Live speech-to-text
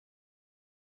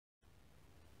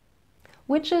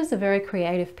Witches are very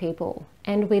creative people,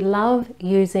 and we love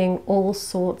using all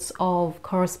sorts of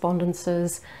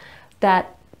correspondences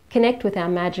that connect with our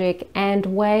magic and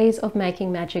ways of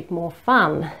making magic more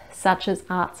fun, such as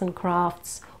arts and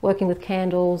crafts, working with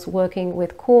candles, working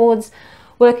with chords,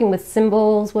 working with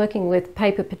symbols, working with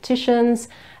paper petitions,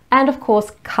 and of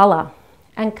course colour.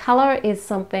 And colour is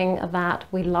something that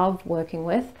we love working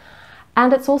with.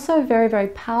 And it's also a very, very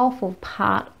powerful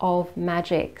part of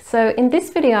magic. So in this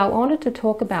video, I wanted to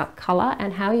talk about colour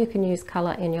and how you can use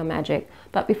colour in your magic.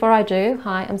 But before I do,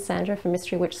 hi, I'm Sandra from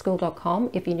mysterywitchschool.com.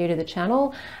 If you're new to the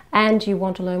channel and you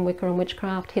want to learn Wicca and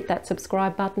witchcraft, hit that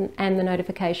subscribe button and the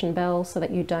notification bell so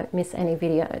that you don't miss any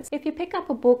videos. If you pick up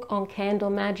a book on candle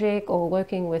magic or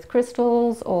working with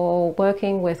crystals or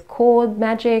working with cord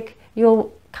magic,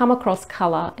 you'll come across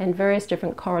colour and various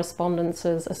different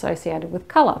correspondences associated with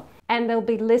colour. And there'll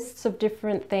be lists of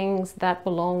different things that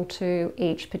belong to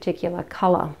each particular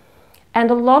colour. And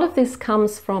a lot of this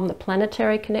comes from the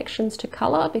planetary connections to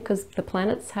colour, because the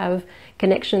planets have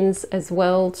connections as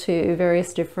well to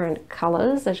various different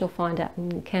colours, as you'll find out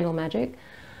in candle magic.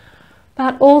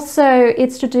 But also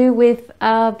it's to do with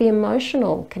the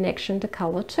emotional connection to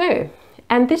colour too.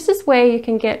 And this is where you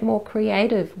can get more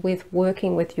creative with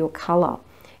working with your colour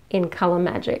in colour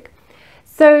magic.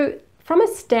 So from a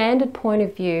standard point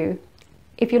of view,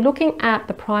 if you're looking at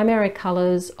the primary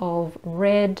colours of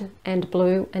red and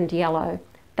blue and yellow,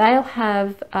 they'll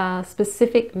have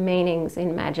specific meanings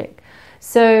in magic.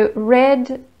 So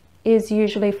red is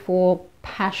usually for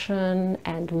passion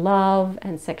and love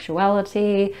and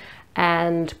sexuality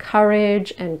and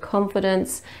courage and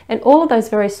confidence and all of those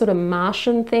very sort of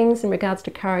Martian things in regards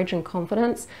to courage and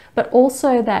confidence, but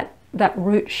also that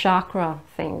root chakra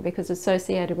thing, because it's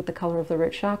associated with the color of the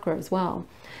root chakra as well.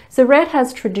 So red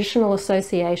has traditional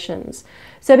associations.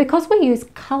 So because we use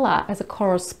color as a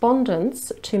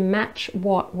correspondence to match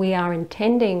what we are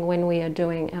intending when we are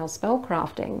doing our spell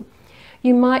crafting,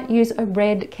 you might use a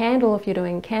red candle if you're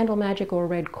doing candle magic, or a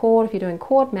red cord if you're doing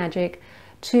cord magic,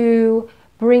 to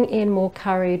bring in more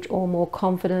courage or more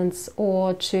confidence,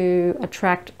 or to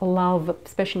attract love,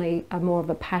 especially more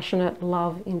of a passionate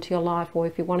love into your life, or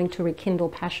if you're wanting to rekindle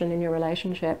passion in your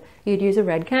relationship, you'd use a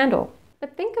red candle.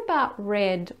 But think about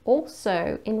red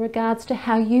also in regards to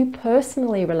how you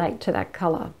personally relate to that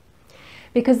colour,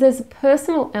 because there's a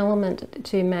personal element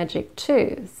to magic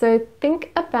too. So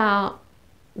think about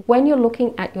when you're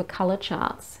looking at your colour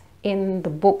charts in the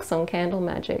books on candle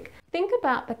magic, think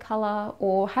about the colour,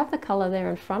 or have the colour there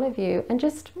in front of you, and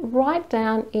just write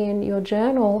down in your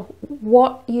journal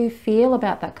what you feel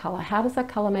about that colour. How does that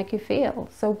colour make you feel?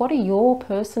 So what are your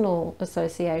personal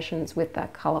associations with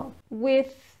that colour?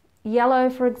 With yellow,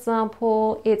 for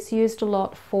example, it's used a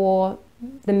lot for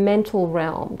the mental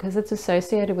realm because it's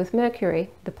associated with Mercury,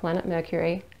 the planet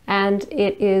Mercury, and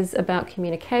it is about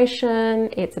communication,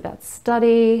 it's about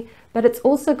study, but it's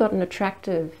also got an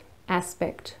attractive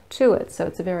aspect to it. So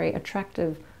it's a very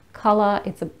attractive color,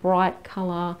 it's a bright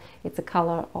color, it's a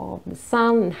color of the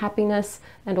sun and happiness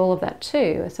and all of that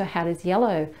too. So how does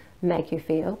yellow make you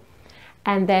feel?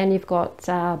 And then you've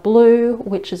got blue,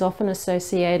 which is often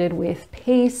associated with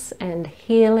peace and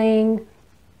healing,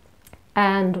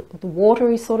 and the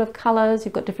watery sort of colors.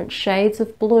 You've got different shades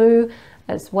of blue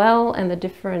as well, and the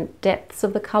different depths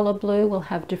of the color blue will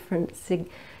have different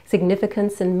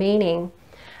significance and meaning.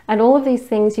 And all of these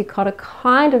things you've got to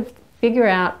kind of figure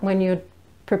out when you're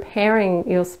preparing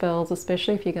your spells,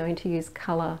 especially if you're going to use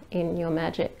color in your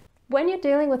magic. When you're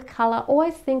dealing with color,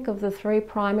 always think of the three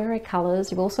primary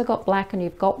colors. You've also got black and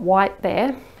you've got white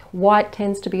there. White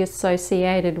tends to be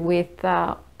associated with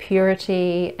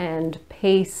purity and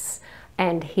peace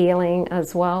and healing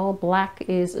as well. Black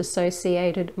is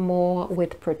associated more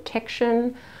with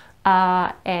protection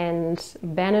and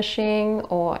banishing,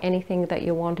 or anything that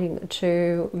you're wanting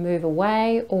to move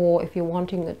away, or if you're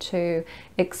wanting to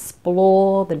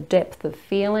explore the depth of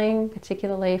feeling,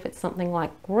 particularly if it's something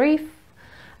like grief,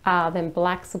 then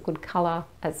black's a good color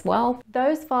as well.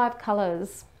 Those 5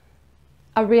 colors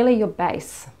are really your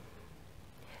base.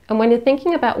 And when you're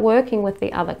thinking about working with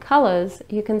the other colors,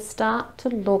 you can start to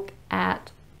look at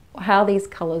how these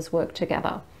colors work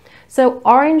together. So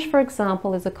orange, for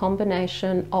example, is a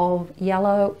combination of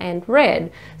yellow and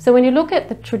red. So when you look at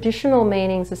the traditional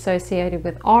meanings associated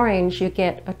with orange, you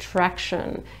get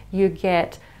attraction, you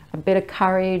get a bit of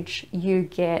courage, you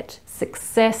get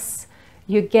success,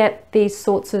 you get these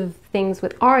sorts of things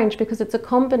with orange because it's a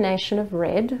combination of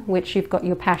red, which you've got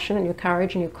your passion and your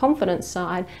courage and your confidence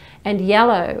side, and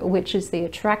yellow, which is the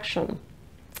attraction.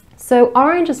 So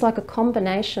orange is like a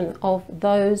combination of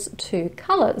those 2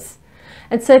 colors.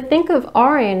 And so think of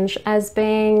orange as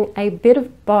being a bit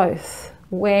of both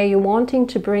where you're wanting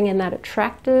to bring in that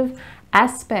attractive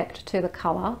aspect to the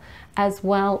color as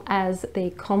well as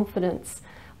the confidence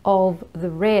of the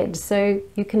red. So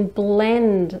you can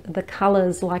blend the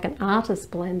colors like an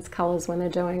artist blends colors when they're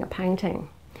doing a painting.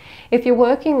 If you're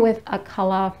working with a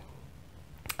color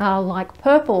like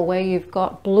purple, where you've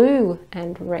got blue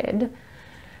and red,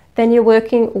 then you're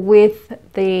working with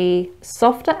the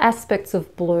softer aspects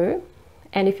of blue.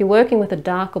 And if you're working with a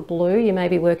darker blue, you may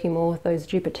be working more with those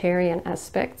Jupiterian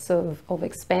aspects of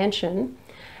expansion.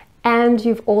 And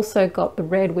you've also got the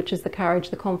red, which is the courage,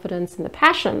 the confidence, and the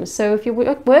passion. So if you're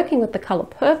working with the color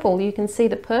purple, you can see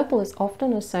that purple is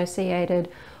often associated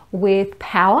with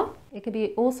power. It can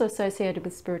be also associated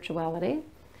with spirituality,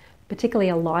 particularly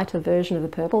a lighter version of the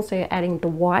purple. So you're adding the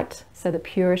white, so the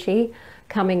purity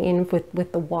coming in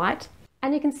with the white.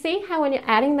 And you can see how when you're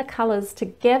adding the colors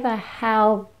together,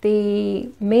 how the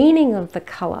meaning of the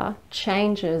color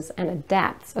changes and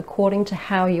adapts according to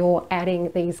how you're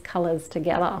adding these colors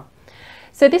together.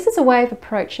 So this is a way of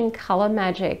approaching color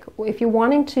magic. If you're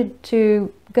wanting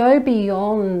to go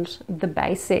beyond the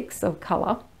basics of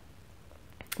color,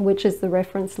 which is the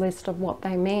reference list of what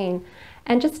they mean,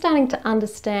 and just starting to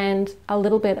understand a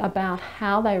little bit about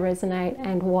how they resonate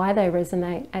and why they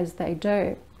resonate as they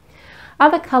do.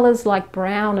 Other colors like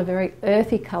brown are very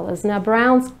earthy colors. Now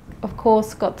brown's of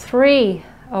course got 3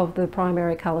 of the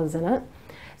primary colors in it.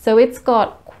 So it's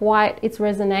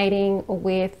resonating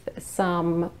with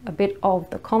a bit of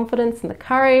the confidence and the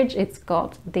courage. It's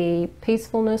got the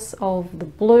peacefulness of the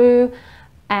blue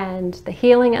and the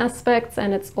healing aspects,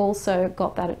 and it's also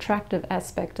got that attractive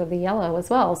aspect of the yellow as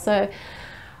well. So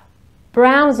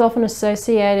brown is often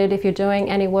associated, if you're doing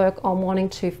any work on wanting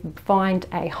to find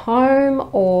a home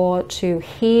or to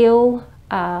heal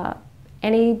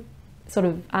any sort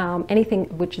of anything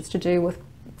which is to do with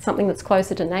something that's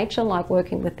closer to nature, like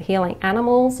working with healing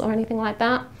animals or anything like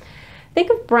that. Think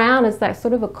of brown as that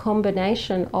sort of a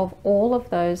combination of all of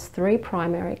those 3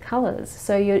 primary colors.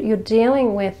 So you're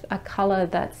dealing with a color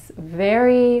that's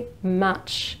very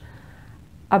much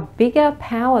a bigger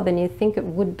power than you think it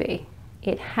would be.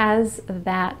 It has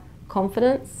that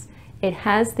confidence, it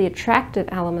has the attractive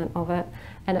element of it,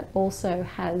 and it also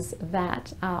has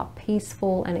that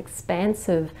peaceful and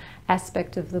expansive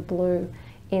aspect of the blue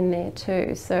in there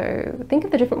too. So think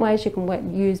of the different ways you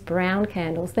can use brown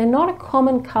candles. They're not a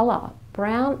common color.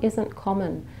 Brown isn't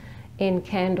common in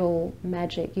candle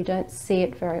magic. You don't see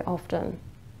it very often.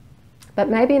 But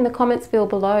maybe in the comments field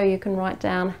below you can write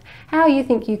down how you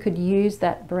think you could use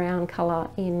that brown color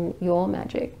in your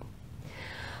magic.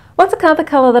 What's another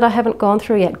color that I haven't gone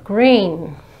through yet?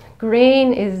 Green.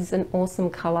 Green is an awesome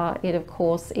color. It of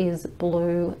course is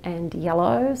blue and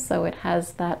yellow, so it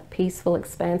has that peaceful,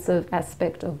 expansive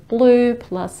aspect of blue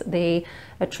plus the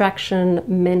attraction,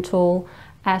 mental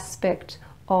aspect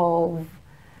of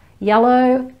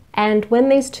yellow. And when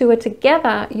these two are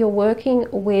together, you're working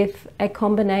with a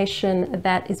combination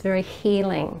that is very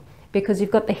healing, because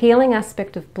you've got the healing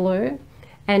aspect of blue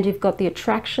and you've got the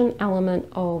attraction element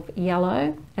of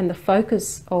yellow and the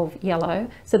focus of yellow.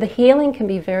 So the healing can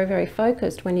be very, very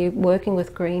focused when you're working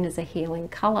with green as a healing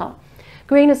color.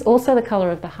 Green is also the color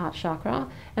of the heart chakra,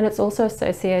 and it's also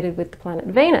associated with the planet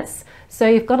Venus. So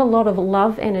you've got a lot of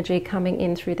love energy coming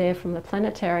in through there from the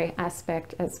planetary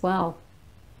aspect as well.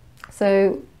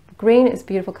 So green is a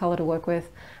beautiful color to work with,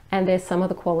 and there's some of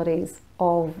the qualities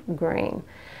of green.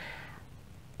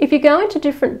 If you go into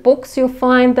different books, you'll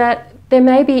find that there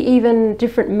may be even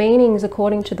different meanings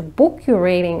according to the book you're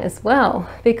reading as well,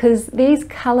 because these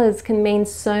colors can mean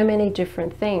so many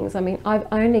different things. I mean, I've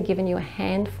only given you a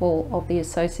handful of the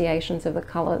associations of the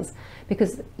colors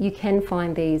because you can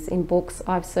find these in books.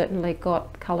 I've certainly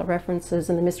got color references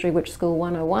in the Mystery Witch School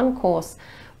 101 course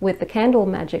with the candle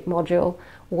magic module,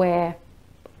 where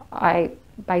I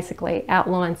basically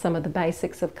outline some of the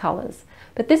basics of colors.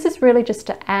 But this is really just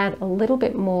to add a little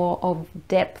bit more of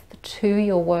depth to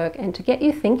your work and to get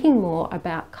you thinking more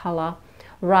about color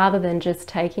rather than just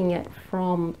taking it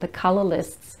from the color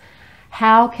lists.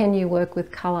 How can you work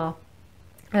with color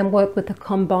and work with the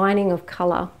combining of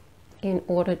color in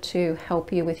order to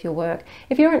help you with your work?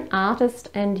 If you're an artist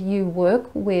and you work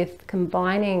with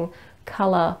combining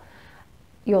color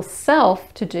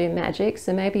yourself to do magic,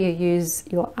 so maybe you use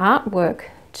your artwork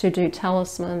to do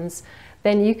talismans,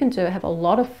 then you can have a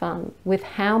lot of fun with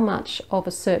how much of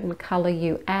a certain color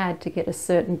you add to get a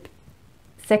certain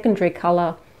secondary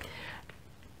color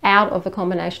out of the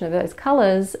combination of those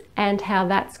colors, and how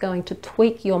that's going to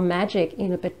tweak your magic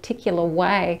in a particular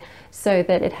way so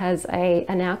that it has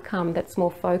an outcome that's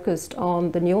more focused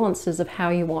on the nuances of how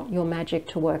you want your magic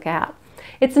to work out.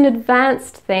 It's an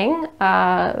advanced thing.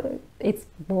 It's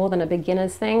more than a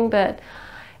beginner's thing, but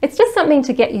it's just something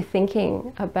to get you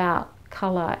thinking about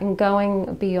colour and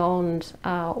going beyond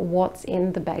what's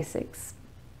in the basics.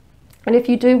 And if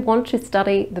you do want to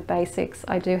study the basics,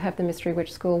 I do have the Mystery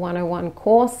Witch School 101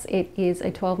 course. It is a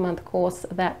 12-month course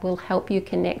that will help you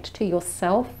connect to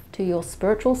yourself, to your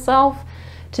spiritual self,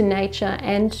 to nature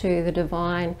and to the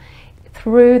divine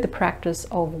through the practice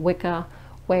of Wicca,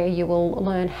 where you will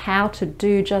learn how to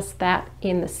do just that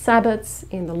in the Sabbats,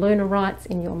 in the lunar rites,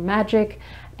 in your magic,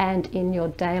 and in your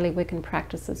daily Wiccan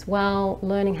practice as well,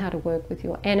 learning how to work with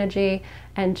your energy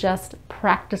and just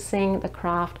practicing the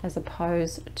craft as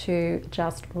opposed to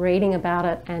just reading about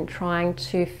it and trying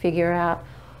to figure out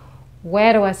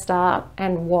where do I start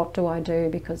and what do I do,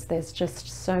 because there's just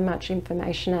so much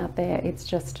information out there. It's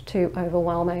just too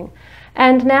overwhelming.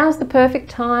 And now's the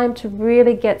perfect time to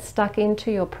really get stuck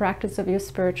into your practice of your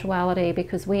spirituality,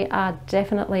 because we are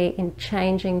definitely in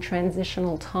changing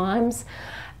transitional times.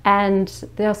 And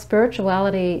their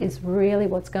spirituality is really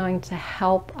what's going to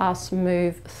help us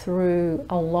move through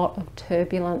a lot of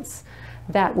turbulence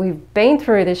that we've been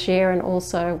through this year and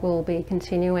also will be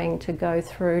continuing to go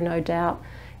through, no doubt,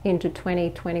 into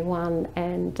 2021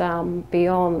 and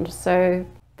beyond. So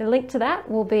the link to that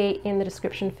will be in the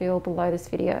description field below this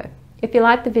video. If you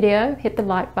liked the video, hit the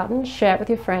like button, share it with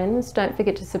your friends. Don't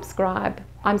forget to subscribe.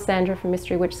 I'm Sandra from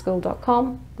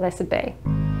mysterywitchschool.com. Blessed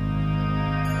be.